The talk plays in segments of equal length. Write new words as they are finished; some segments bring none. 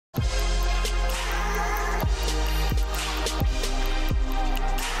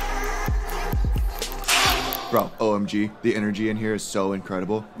Bro, OMG, the energy in here is so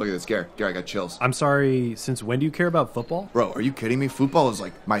incredible. Look at this, Garrett. Garrett, I got chills. I'm sorry, since when do you care about football? Bro, are you kidding me? Football is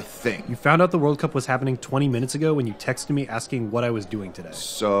like my thing. You found out the World Cup was happening 20 minutes ago when you texted me asking what I was doing today.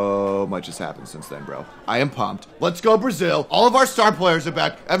 So much has happened since then, bro. I am pumped. Let's go, Brazil. All of our star players are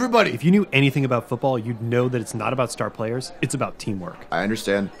back. Everybody. If you knew anything about football, you'd know that it's not about star players, it's about teamwork. I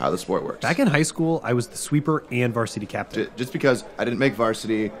understand how the sport works. Back in high school, I was the sweeper and varsity captain. Just because I didn't make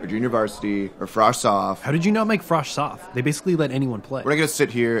varsity or junior varsity or frosh soft. How did you not make frosh soft? They basically let anyone play. We're not gonna sit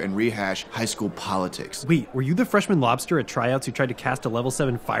here and rehash high school politics. Wait, were you the freshman lobster at tryouts who tried to cast a level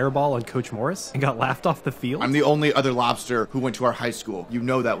 7 fireball on Coach Morris and got laughed off the field? I'm the only other lobster who went to our high school. You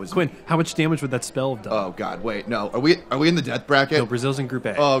know that was Quinn, me. how much damage would that spell have done? Oh God, wait, no. Are we in the death bracket? No, Brazil's in Group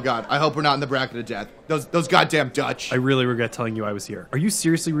A. Oh God, I hope we're not in the bracket of death. Those goddamn Dutch. I really regret telling you I was here. Are you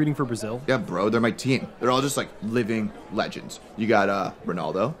seriously rooting for Brazil? Yeah, bro, they're my team. They're all just like living legends. You got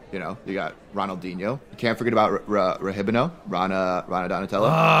Ronaldo, you got Ronaldinho. You can't forget about Rahibino, Rana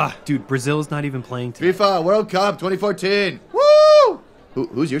Donatello. Dude, Brazil is not even playing today. FIFA World Cup 2014. Woo!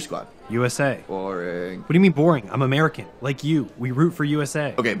 Who's your squad? USA. Boring. What do you mean boring? I'm American. Like you. We root for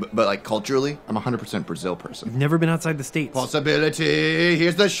USA. Okay, but like culturally, I'm 100% Brazil person. You've never been outside the States. Possibility.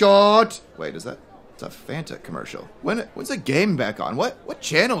 Here's the shot. Wait, is that? It's a Fanta commercial. When's the game back on? What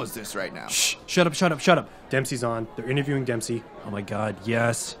channel is this right now? Shh. Shut up. Dempsey's on. They're interviewing Dempsey. Oh my God.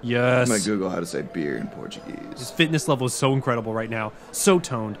 Yes. I'm gonna Google how to say beer in Portuguese. His fitness level is so incredible right now. So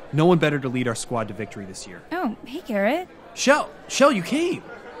toned. No one better to lead our squad to victory this year. Oh, hey, Garrett. Shell, you came.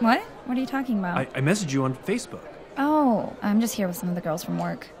 What? What are you talking about? I messaged you on Facebook. Oh, I'm just here with some of the girls from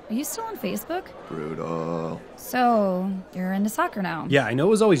work. Are you still on Facebook? Brutal. So, you're into soccer now? Yeah, I know it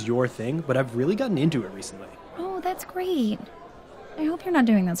was always your thing, but I've really gotten into it recently. Oh, that's great. I hope you're not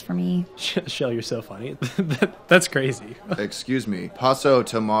doing this for me. Shell, you're so funny. That's crazy. Excuse me. Passo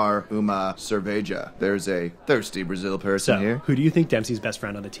tomar uma cerveja. There's a thirsty Brazil person here. Who do you think Dempsey's best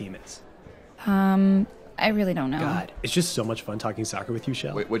friend on the team is? I really don't know. God, it's just so much fun talking soccer with you,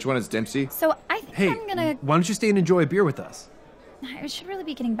 Shell. Wait, which one is Dempsey? So, I think Hey, I'm gonna... why don't you stay and enjoy a beer with us? I should really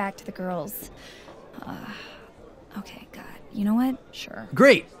be getting back to the girls. Okay, God. You know what? Sure.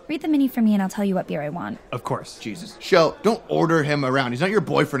 Great. Read the menu for me and I'll tell you what beer I want. Of course. Jesus. Shell, don't order him around. He's not your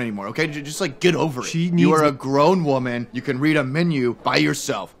boyfriend anymore, okay? Just like get over it. She needs You are a grown woman. You can read a menu by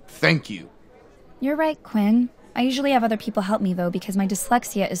yourself. Thank you. You're right, Quinn. I usually have other people help me, though, because my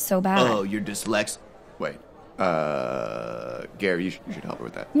dyslexia is so bad. Oh, you're dyslexic. Wait. Gary, you should help her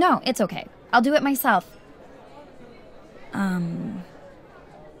with that. No, it's okay. I'll do it myself. I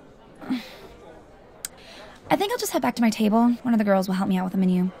think I'll just head back to my table. One of the girls will help me out with the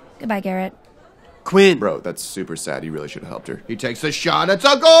menu. Goodbye, Garrett. Quinn. Bro, that's super sad. You really should have helped her. He takes a shot. It's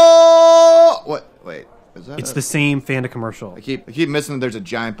a goal! What? Wait. Is that It's the same Fanta commercial. I keep missing that there's a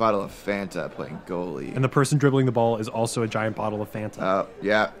giant bottle of Fanta playing goalie. And the person dribbling the ball is also a giant bottle of Fanta. Oh,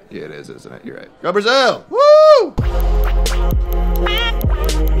 yeah, it is, isn't it? You're right. Go Brazil! Woo!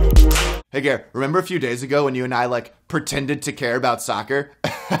 Hey, Gare, remember a few days ago when you and I, pretended to care about soccer?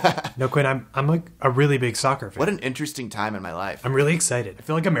 No, Quinn, I'm like a really big soccer fan. What an interesting time in my life. I'm really excited. I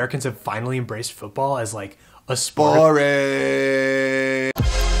feel like Americans have finally embraced football as, a sport. Boring!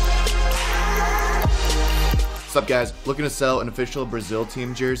 What's up, guys? Looking to sell an official Brazil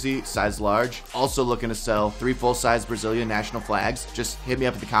team jersey, size large. Also looking to sell 3 full-size Brazilian national flags. Just hit me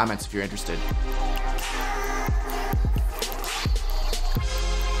up in the comments if you're interested.